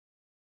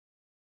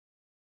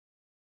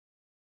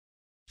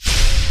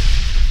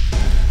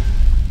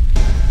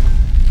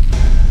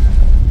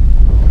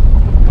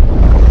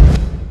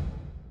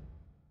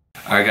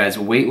Alright guys,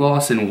 weight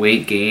loss and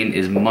weight gain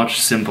is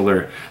much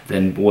simpler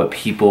than what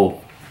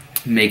people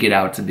make it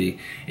out to be.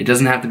 It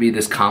doesn't have to be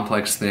this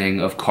complex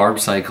thing of carb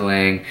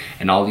cycling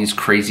and all these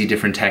crazy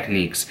different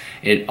techniques.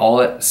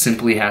 All it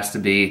simply has to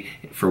be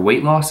for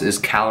weight loss is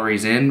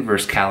calories in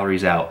versus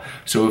calories out.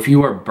 So if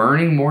you are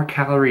burning more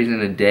calories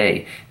in a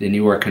day than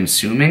you are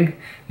consuming,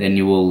 then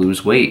you will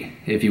lose weight.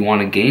 If you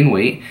want to gain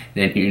weight,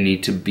 then you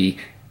need to be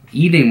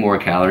eating more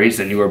calories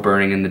than you are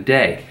burning in the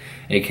day,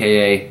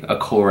 aka a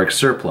caloric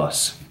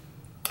surplus.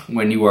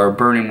 When you are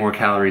burning more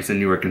calories than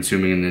you are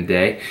consuming in a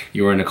day,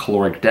 you are in a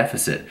caloric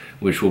deficit,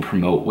 which will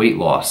promote weight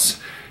loss.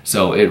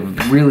 So it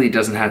really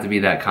doesn't have to be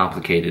that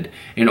complicated.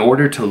 In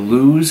order to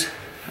lose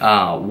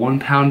 1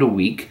 pound a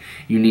week,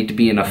 you need to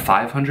be in a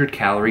 500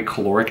 calorie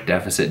caloric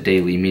deficit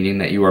daily, meaning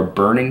that you are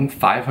burning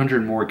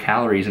 500 more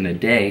calories in a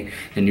day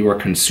than you are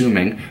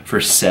consuming for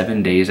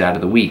 7 days out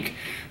of the week.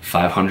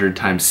 500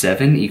 times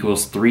 7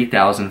 equals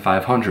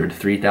 3,500.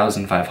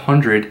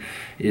 3,500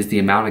 is the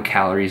amount of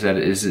calories that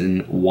is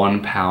in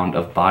 1 pound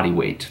of body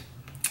weight.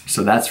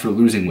 So that's for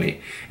losing weight.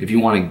 If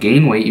you want to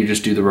gain weight, you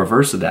just do the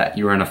reverse of that.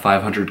 You're in a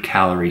 500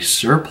 calorie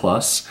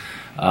surplus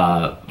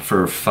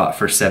for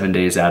 7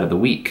 days out of the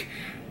week.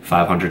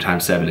 500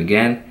 times 7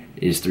 again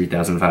is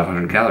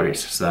 3,500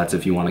 calories. So that's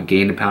if you want to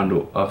gain a pound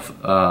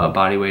of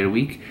body weight a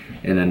week.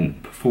 And then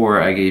before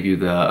I gave you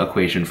the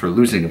equation for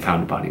losing a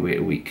pound of body weight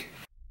a week.